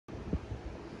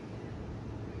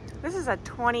This is a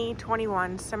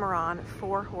 2021 Cimarron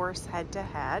 4-horse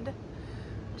head-to-head.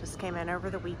 Just came in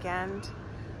over the weekend.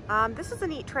 This is a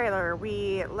neat trailer.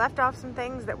 We left off some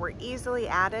things that were easily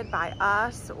added by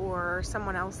us or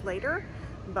someone else later,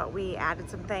 but we added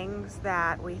some things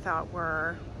that we thought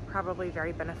were probably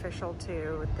very beneficial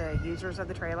to the users of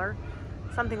the trailer.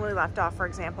 Something we left off, for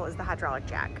example, is the hydraulic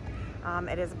jack.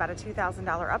 It is about a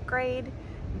 $2,000 upgrade,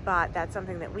 but that's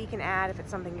something that we can add if it's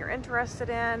something you're interested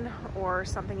in, or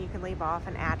something you can leave off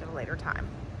and add at a later time.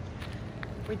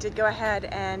 We did go ahead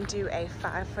and do a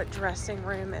 5-foot dressing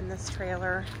room in this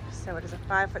trailer. So it is a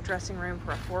 5-foot dressing room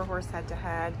for a 4-horse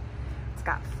head-to-head. It's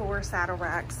got 4 saddle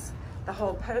racks. The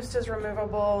whole post is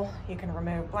removable. You can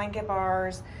remove blanket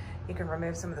bars. You can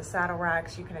remove some of the saddle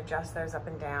racks. You can adjust those up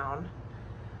and down.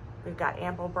 We've got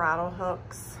ample bridle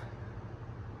hooks,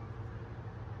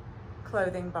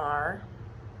 clothing bar,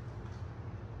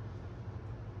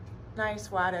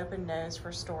 nice wide open nose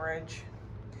for storage.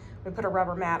 We put a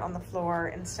rubber mat on the floor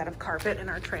instead of carpet in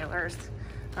our trailers,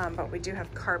 but we do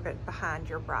have carpet behind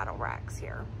your bridle racks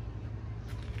here.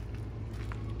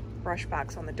 Brush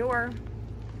box on the door.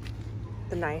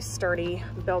 The nice sturdy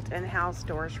built in-house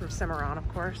doors from Cimarron, of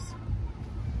course.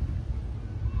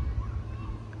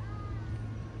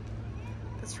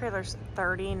 This trailer's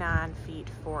 39 feet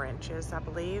 4 inches, I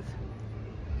believe.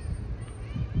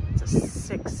 It's a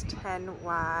 6'10"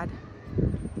 wide.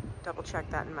 Double check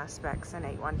that in my specs, and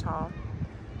 8'1" tall.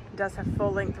 It does have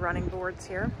full length running boards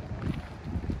here.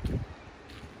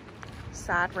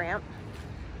 Side ramp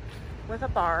with a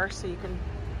bar, so you can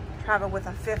travel with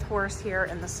a 5th horse here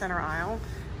in the center aisle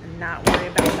and not worry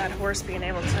about that horse being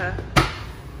able to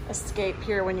escape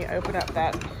here when you open up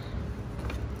that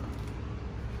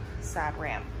side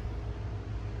ramp.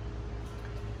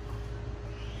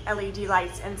 LED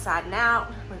lights inside and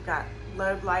out. We've got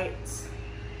load lights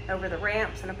over the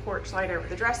ramps and a porch light over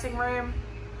the dressing room.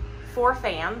 4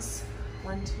 fans.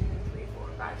 1, 2, 3, 4,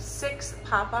 5, 6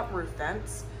 pop-up roof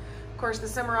vents. Of course, the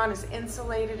Cimarron is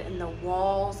insulated in the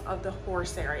walls of the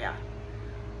horse area.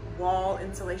 Wall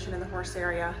insulation in the horse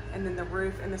area, and then the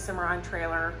roof in the Cimarron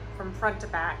trailer from front to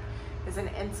back is an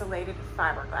insulated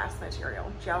fiberglass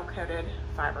material, gel-coated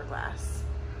fiberglass.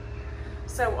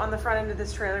 So on the front end of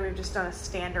this trailer, we've just done a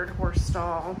standard horse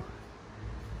stall.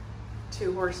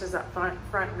 2 horses up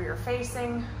front rear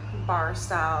facing, bar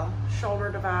style shoulder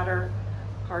divider,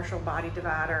 partial body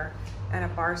divider, and a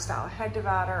bar style head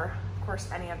divider. Of course,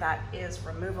 any of that is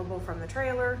removable from the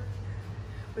trailer.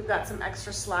 We've got some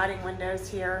extra sliding windows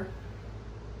here.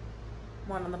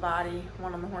 1 on the body,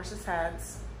 1 on the horses'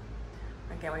 heads.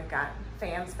 Again, we've got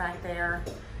fans back there.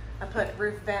 I put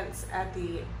roof vents at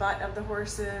the butt of the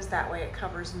horses. That way it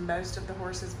covers most of the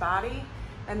horse's body.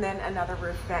 And then another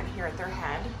roof vent here at their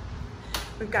head.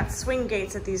 We've got swing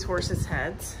gates at these horses'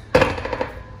 heads.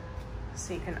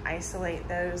 So you can isolate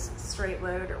those straight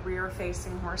load rear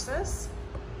facing horses.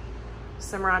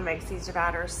 Cimarron makes these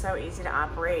dividers so easy to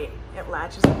operate. It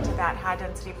latches into that high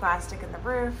density plastic in the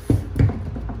roof.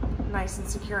 Nice and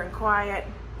secure and quiet.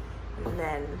 And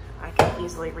then I can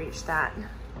easily reach that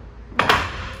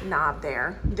knob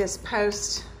there. This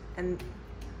post, and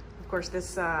of course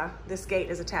this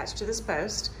gate is attached to this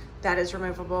post. That is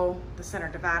removable. The center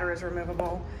divider is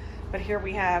removable. But here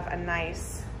we have a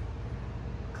nice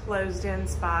closed-in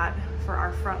spot for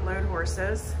our front load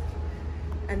horses.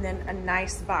 And then a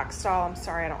nice box stall. I'm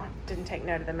sorry, didn't take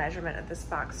note of the measurement of this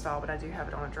box stall, but I do have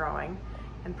it on a drawing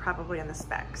and probably in the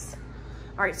specs.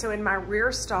 All right, so in my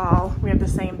rear stall, we have the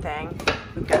same thing.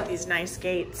 We've got these nice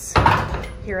gates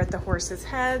here at the horses'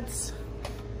 heads.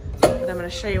 And I'm gonna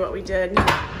show you what we did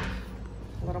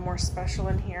a little more special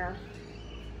in here.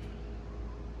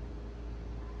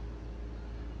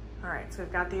 All right, so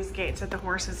we've got these gates at the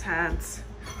horses' heads.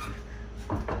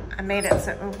 I made it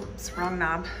so, oh, it's wrong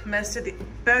knob.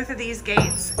 Both of these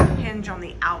gates hinge on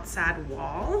the outside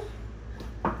wall.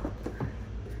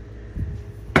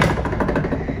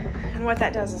 And what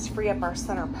that does is free up our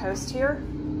center post here.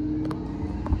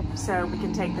 So we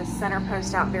can take this center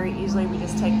post out very easily. We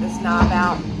just take this knob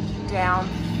out, down,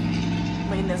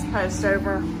 lean this post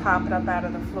over, pop it up out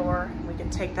of the floor, and we can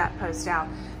take that post out.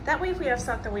 That way, if we have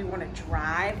something we want to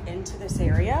drive into this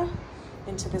area,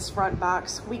 into this front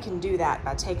box, we can do that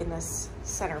by taking this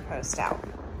center post out.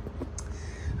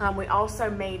 We also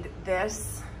made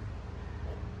this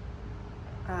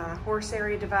horse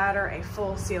area divider a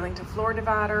full ceiling to floor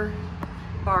divider,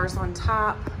 bars on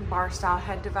top, bar style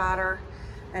head divider.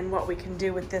 And what we can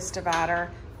do with this divider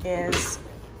is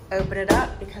open it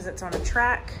up because it's on a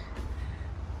track.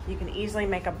 You can easily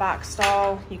make a box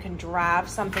stall. You can drive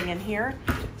something in here.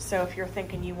 So if you're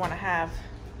thinking you want to have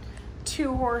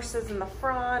 2 horses in the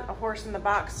front, a horse in the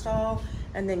box stall,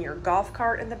 and then your golf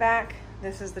cart in the back.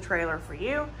 This is the trailer for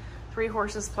you. 3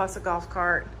 horses plus a golf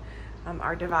cart.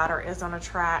 Our divider is on a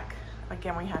track.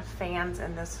 Again, we have fans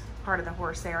in this part of the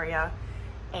horse area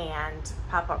and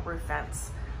pop-up roof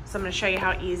vents. So I'm gonna show you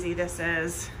how easy this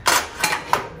is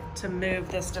to move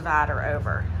this divider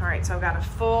over. All right, so I've got a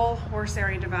full horse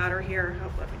area divider here.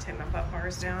 Oh, let me take my butt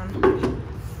bars down.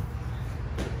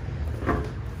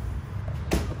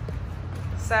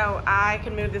 So I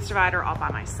can move this divider all by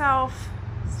myself,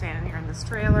 standing here in this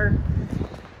trailer.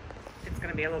 It's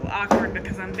gonna be a little awkward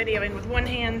because I'm videoing with one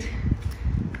hand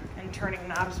and turning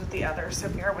knobs with the other, so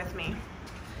bear with me.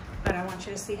 But I want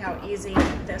you to see how easy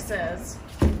this is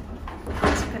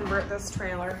to convert this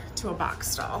trailer to a box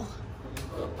stall.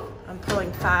 I'm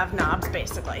pulling 5 knobs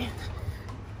basically.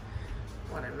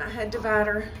 1 in my head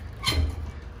divider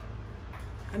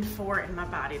and 4 in my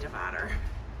body divider.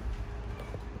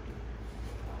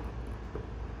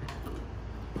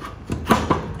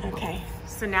 Okay,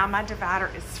 so now my divider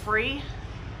is free.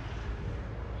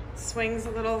 Swings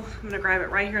a little. I'm gonna grab it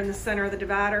right here in the center of the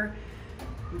divider.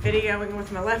 I'm videoing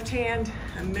with my left hand.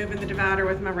 I'm moving the divider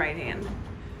with my right hand.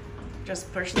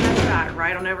 Just pushing that divider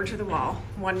right on over to the wall.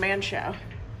 One-man show.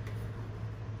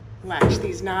 Latch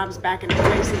these knobs back into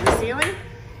place in the ceiling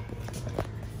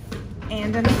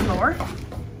and in the floor.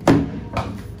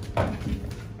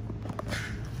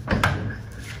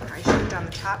 I should have done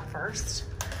the top first.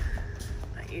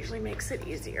 That usually makes it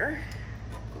easier.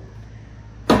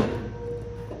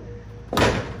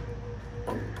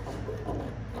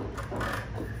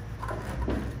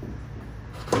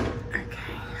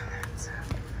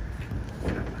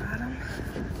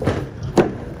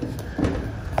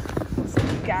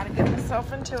 Gotta get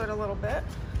myself into it a little bit.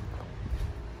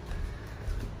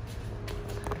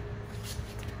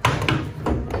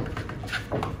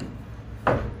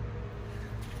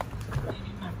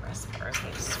 Maybe my breast bars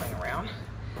need to swing around.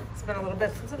 It's been a little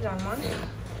bit since I've done one.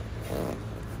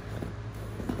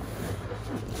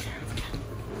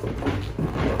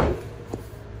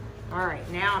 All right,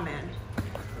 now I'm in.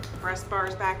 Breast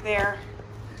bars back there.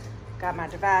 Got my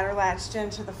divider latched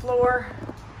into the floor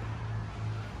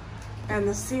and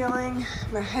the ceiling,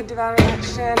 my head divider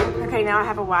latched in. Okay, now I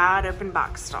have a wide open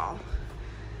box stall.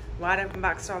 Wide open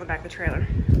box stall in the back of the trailer.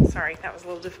 Sorry, that was a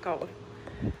little difficult with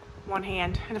one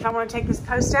hand. And if I want to take this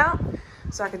post out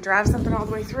so I can drive something all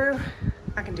the way through,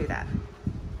 I can do that.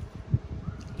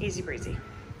 Easy breezy.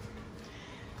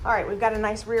 All right, we've got a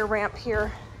nice rear ramp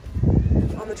here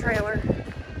on the trailer.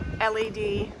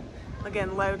 LED,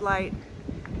 again, load light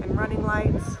and running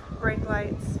lights, brake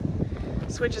lights.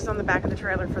 Switches on the back of the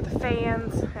trailer for the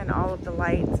fans and all of the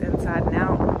lights inside and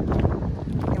out.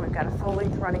 And we've got a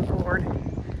full-length running board.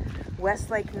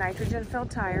 Westlake nitrogen-filled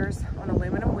tires on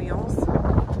aluminum wheels.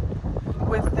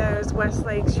 With those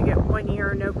Westlakes, you get 1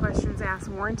 year, no questions asked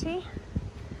warranty,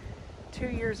 2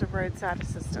 years of roadside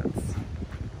assistance.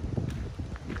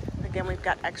 Again, we've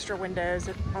got extra windows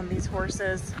on these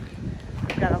horses.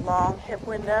 We've got a long hip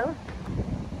window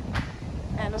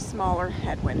and a smaller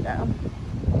head window.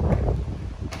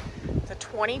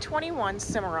 2021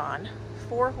 Cimarron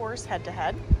 4-horse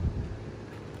head-to-head.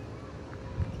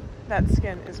 That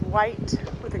skin is white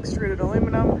with extruded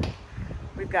aluminum.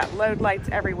 We've got load lights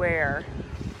everywhere.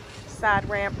 Side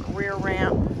ramp, rear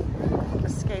ramp,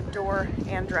 escape door,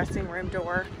 and dressing room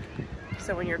door.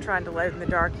 So when you're trying to load in the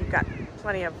dark, you've got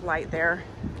plenty of light there.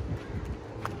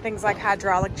 Things like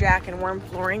hydraulic jack and worm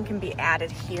flooring can be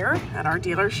added here at our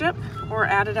dealership or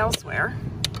added elsewhere.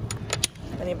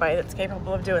 Anybody that's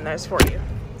capable of doing those for you.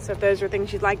 So if those are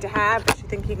things you'd like to have, but you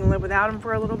think you can live without them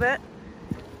for a little bit,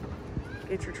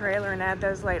 get your trailer and add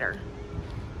those later.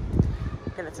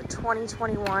 And it's a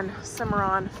 2021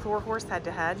 Cimarron 4-horse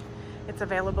head-to-head. It's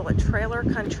available at Trailer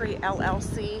Country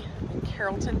LLC in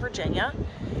Carrollton, Virginia.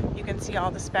 You can see all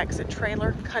the specs at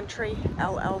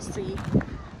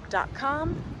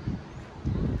trailercountryllc.com.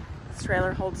 This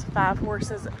trailer holds 5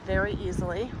 horses very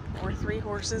easily, or 3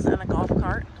 horses and a golf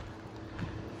cart.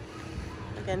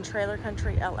 Again, Trailer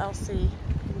Country LLC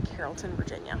in Carrollton,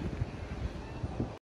 Virginia.